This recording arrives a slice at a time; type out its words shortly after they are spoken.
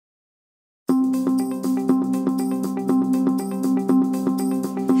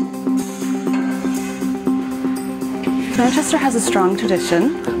Manchester has a strong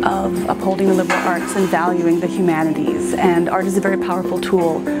tradition of upholding the liberal arts and valuing the humanities, and art is a very powerful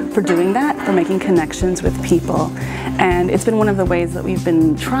tool for doing that, for making connections with people. And it's been one of the ways that we've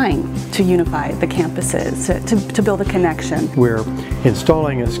been trying to unify the campuses, to build a connection. We're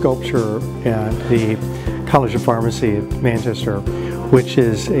installing a sculpture at the College of Pharmacy at Manchester, which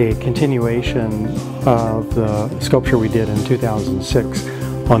is a continuation of the sculpture we did in 2006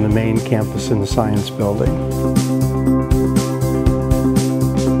 on the main campus in the Science Building.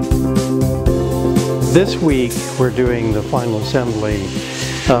 This week we're doing the final assembly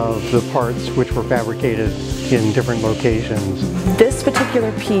of the parts which were fabricated in different locations. This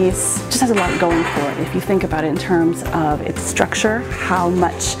particular piece just has a lot going for it if you think about it in terms of its structure, how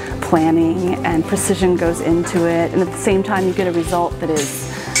much planning and precision goes into it, and at the same time you get a result that is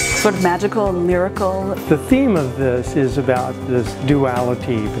sort of magical and lyrical. The theme of this is about this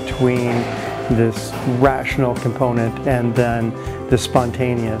duality between this rational component and then the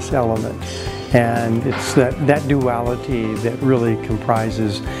spontaneous element. And it's that duality that really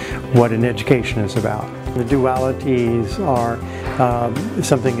comprises what an education is about. The dualities are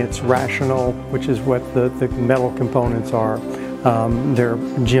something that's rational, which is what the metal components are. They're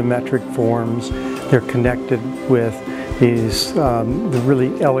geometric forms. They're connected with these the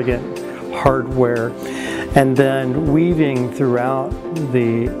really elegant hardware. And then weaving throughout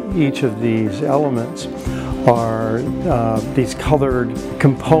each of these elements are these colored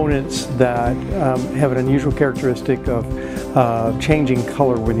components that have an unusual characteristic of changing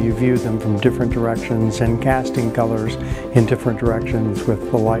color when you view them from different directions and casting colors in different directions with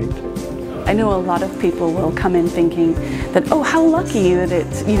the light. I know a lot of people will come in thinking that, oh, how lucky that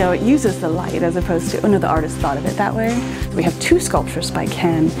it uses the light, as opposed to, oh no, the artist thought of it that way. We have two sculptures by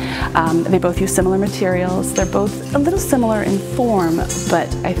Ken. They both use similar materials. They're both a little similar in form,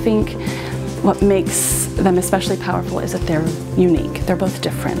 but I think what makes them especially powerful is that they're unique. They're both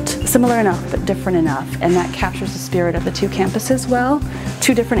different. Similar enough, but different enough. And that captures the spirit of the two campuses well.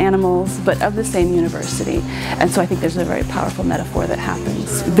 Two different animals, but of the same university. And so I think there's a very powerful metaphor that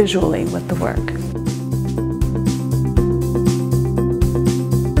happens visually with the work.